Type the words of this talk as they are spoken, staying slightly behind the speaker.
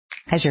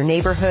As your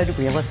neighborhood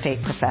real estate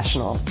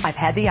professional, I've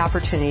had the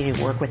opportunity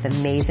to work with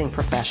amazing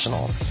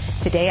professionals.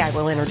 Today I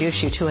will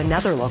introduce you to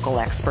another local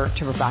expert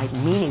to provide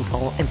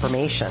meaningful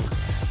information.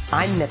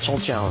 I'm Mitchell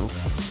Jones,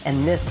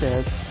 and this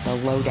is the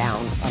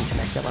Lowdown on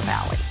Temecula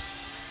Valley.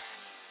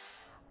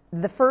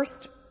 The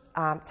first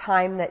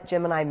time that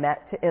Jim and I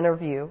met to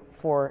interview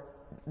for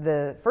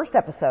the first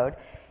episode,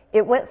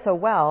 it went so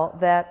well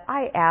that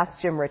I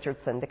asked Jim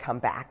Richardson to come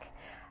back.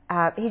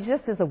 He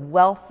just is a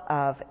wealth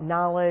of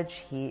knowledge.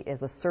 He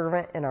is a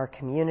servant in our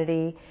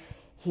community.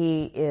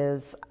 He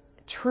is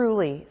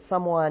truly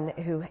someone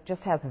who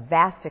just has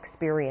vast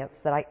experience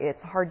that it's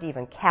hard to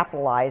even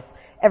capitalize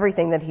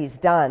everything that he's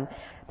done.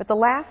 But the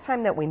last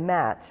time that we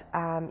met,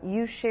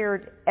 you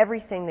shared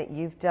everything that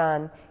you've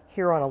done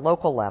here on a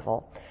local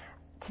level.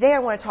 Today I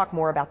want to talk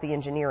more about the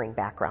engineering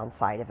background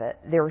side of it.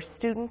 There are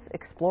students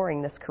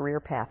exploring this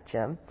career path,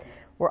 Jim.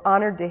 We're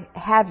honored to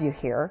have you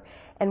here,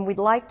 and we'd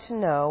like to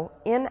know,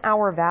 in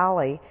our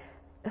valley,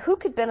 who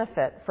could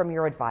benefit from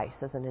your advice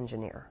as an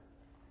engineer?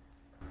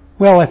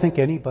 Well, I think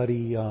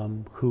anybody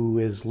who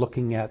is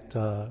looking at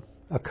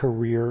a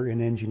career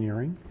in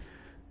engineering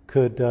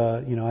could,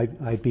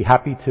 I'd be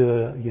happy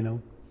to,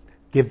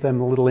 give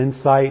them a little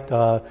insight.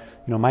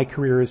 My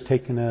career has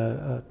taken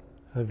a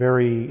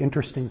very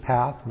interesting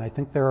path, and I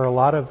think there are a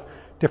lot of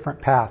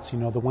different paths.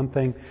 The one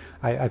thing,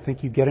 I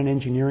think you get an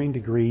engineering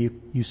degree,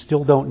 you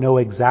still don't know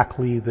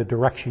exactly the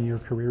direction your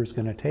career is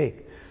going to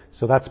take.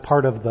 So that's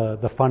part of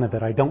the fun of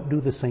it. I don't do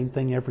the same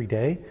thing every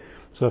day.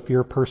 So if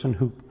you're a person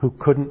who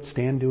couldn't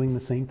stand doing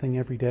the same thing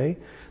every day,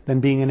 then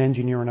being an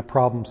engineer and a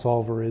problem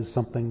solver is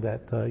something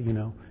that,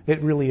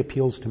 it really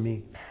appeals to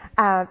me.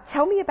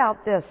 Tell me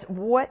about this.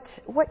 What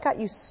got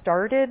you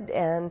started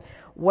and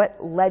what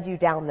led you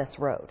down this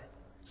road?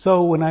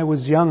 So when I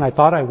was young, I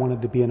thought I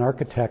wanted to be an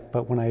architect,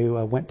 but when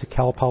I went to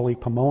Cal Poly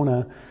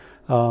Pomona,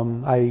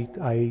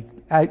 I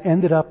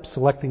ended up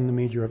selecting the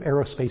major of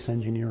aerospace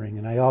engineering,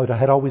 and I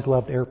had always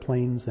loved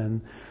airplanes,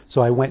 and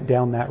so I went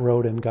down that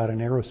road and got an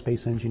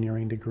aerospace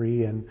engineering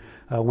degree, and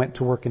went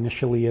to work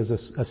initially as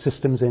a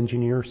systems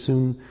engineer,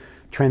 soon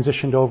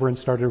transitioned over and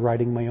started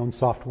writing my own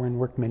software and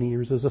worked many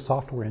years as a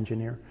software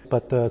engineer.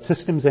 But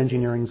systems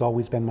engineering has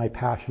always been my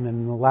passion,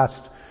 and in the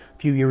last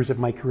few years of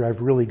my career, I've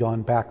really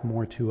gone back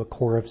more to a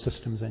core of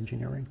systems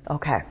engineering.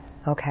 Okay.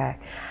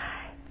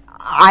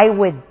 I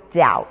would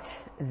doubt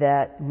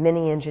that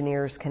many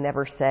engineers can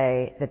ever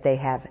say that they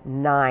have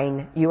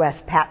 9 U.S.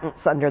 patents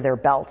under their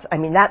belt. I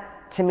mean, that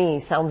to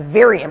me sounds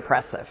very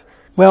impressive.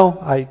 Well,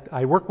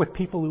 I work with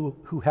people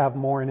who have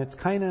more, and it's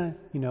kind of,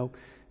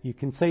 you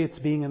can say it's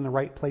being in the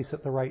right place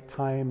at the right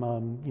time,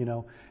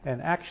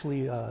 and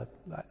actually,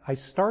 I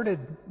started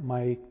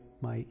my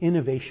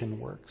innovation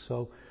work.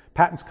 So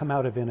patents come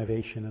out of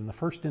innovation, and the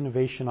first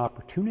innovation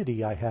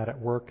opportunity I had at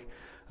work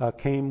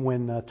came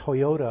when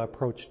Toyota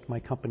approached my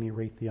company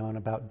Raytheon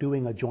about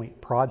doing a joint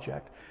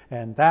project.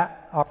 And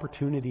that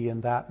opportunity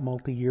and that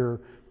multi-year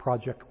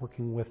project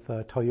working with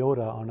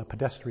Toyota on a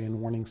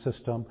pedestrian warning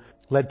system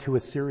led to a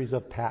series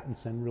of patents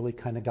and really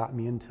kind of got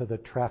me into the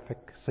traffic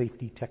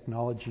safety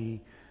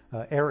technology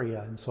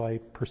area. And so I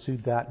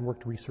pursued that and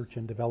worked research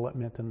and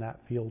development in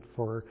that field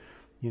for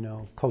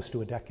close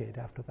to a decade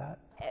after that.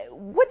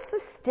 What's the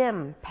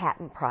STEM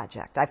Patent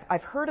Project?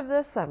 I've heard of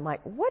this. I'm like,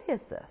 what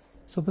is this?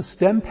 So the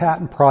STEM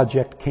Patent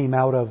Project came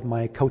out of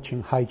my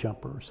coaching high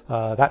jumpers.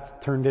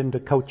 That turned into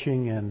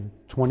coaching, and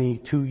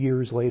 22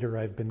 years later,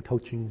 I've been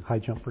coaching high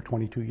jump for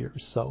 22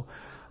 years. So,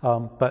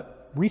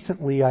 but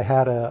recently I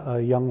had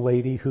a young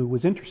lady who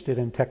was interested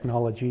in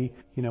technology.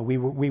 We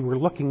were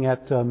looking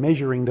at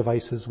measuring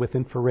devices with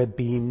infrared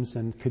beams,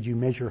 and could you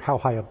measure how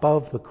high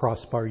above the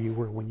crossbar you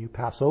were when you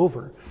pass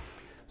over?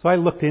 So I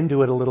looked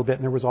into it a little bit,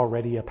 and there was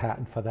already a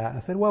patent for that.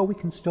 And I said, well, we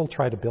can still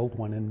try to build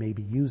one and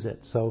maybe use it.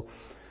 So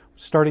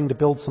starting to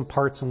build some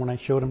parts, and when I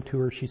showed them to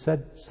her, she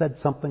said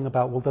something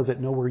about, well, does it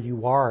know where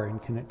you are,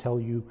 and can it tell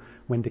you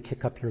when to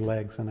kick up your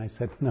legs? And I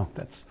said, no,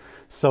 that's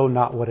so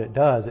not what it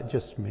does. It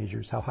just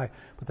measures how high.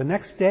 But the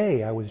next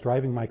day, I was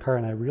driving my car,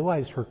 and I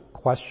realized her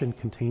question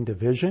contained a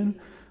vision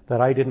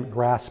that I didn't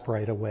grasp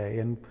right away.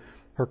 And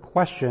her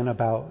question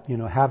about,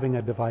 having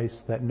a device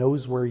that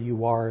knows where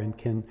you are and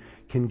can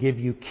give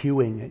you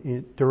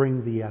cueing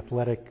during the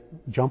athletic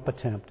jump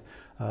attempt,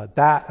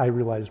 that I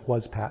realized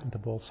was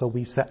patentable. So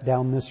we set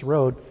down this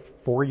road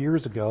 4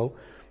 years ago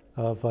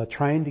of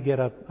trying to get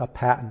a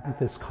patent with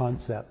this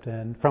concept.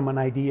 And from an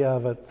idea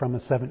from a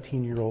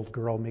 17-year-old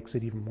girl makes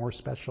it even more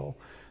special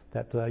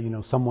that,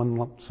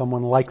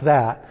 someone like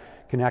that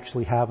can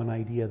actually have an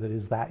idea that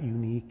is that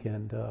unique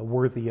and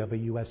worthy of a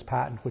U.S.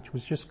 patent, which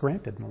was just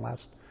granted in the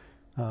last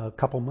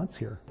couple months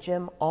here.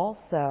 Jim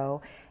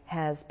also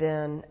has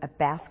been a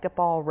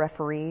basketball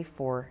referee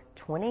for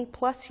 20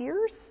 plus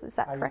years. Is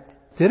that correct?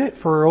 I did it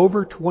for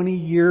over 20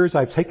 years.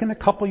 I've taken a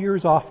couple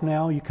years off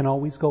now. You can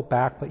always go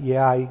back. But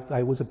yeah,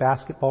 I was a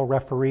basketball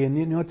referee,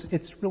 and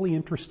it's really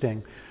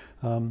interesting.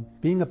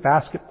 Being a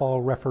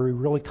basketball referee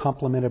really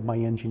complemented my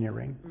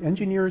engineering.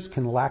 Engineers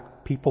can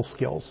lack people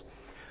skills,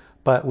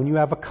 but when you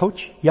have a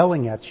coach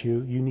yelling at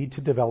you, you need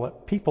to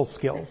develop people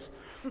skills.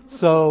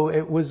 So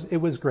it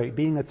was great.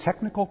 Being a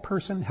technical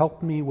person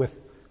helped me with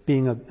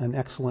being an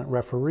excellent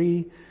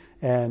referee,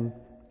 and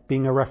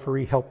being a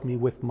referee helped me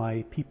with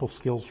my people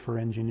skills for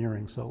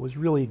engineering. So it was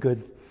really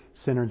good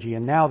synergy.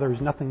 And now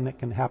there's nothing that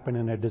can happen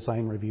in a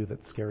design review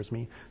that scares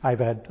me. I've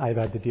had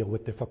to deal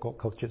with difficult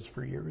coaches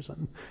for years.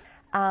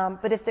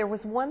 But if there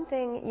was one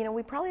thing,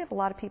 we probably have a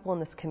lot of people in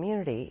this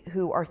community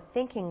who are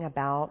thinking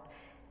about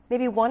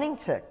maybe wanting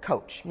to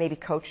coach,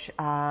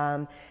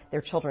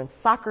 their children's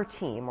soccer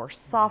team or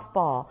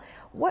softball.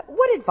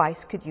 What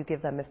advice could you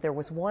give them if there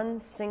was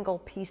one single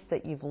piece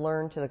that you've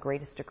learned to the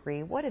greatest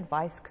degree? What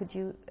advice could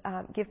you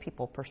give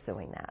people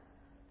pursuing that?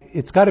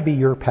 It's got to be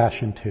your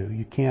passion too.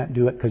 You can't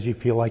do it because you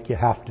feel like you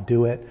have to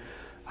do it.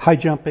 High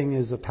jumping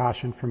is a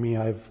passion for me.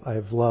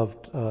 I've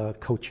loved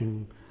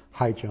coaching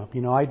high jump.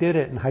 I did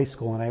it in high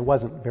school and I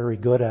wasn't very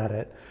good at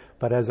it.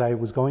 But as I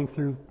was going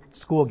through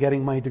school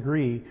getting my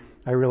degree,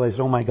 I realized,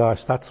 oh my gosh,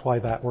 that's why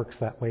that works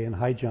that way in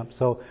high jump.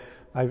 So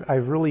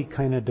I've really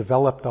kind of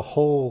developed a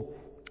whole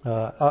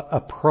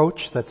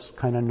approach that's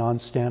kind of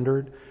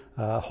non-standard,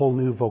 a whole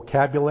new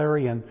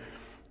vocabulary, and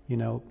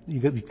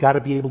you've got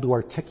to be able to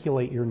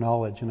articulate your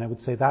knowledge. And I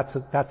would say that's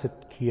a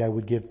key I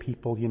would give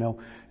people.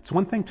 It's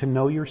one thing to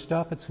know your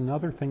stuff. It's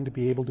another thing to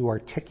be able to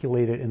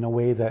articulate it in a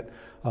way that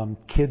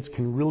kids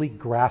can really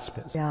grasp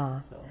it.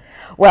 Yeah. So.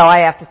 Well, I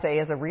have to say,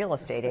 as a real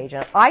estate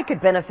agent, I could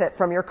benefit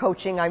from your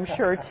coaching, I'm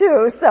sure,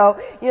 too. So,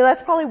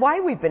 that's probably why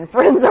we've been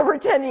friends over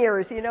 10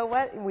 years. You know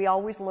what? We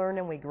always learn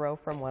and we grow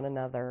from one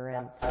another.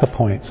 And that's the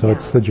point. So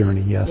it's the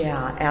journey, yes.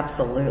 Yeah,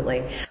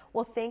 absolutely.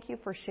 Well, thank you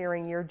for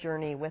sharing your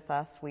journey with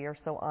us. We are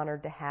so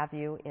honored to have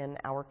you in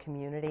our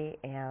community.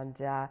 And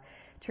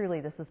truly,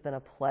 this has been a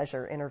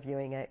pleasure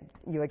interviewing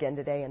you again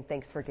today. And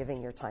thanks for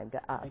giving your time to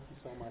us. Thank you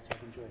so much.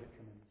 I've enjoyed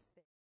it.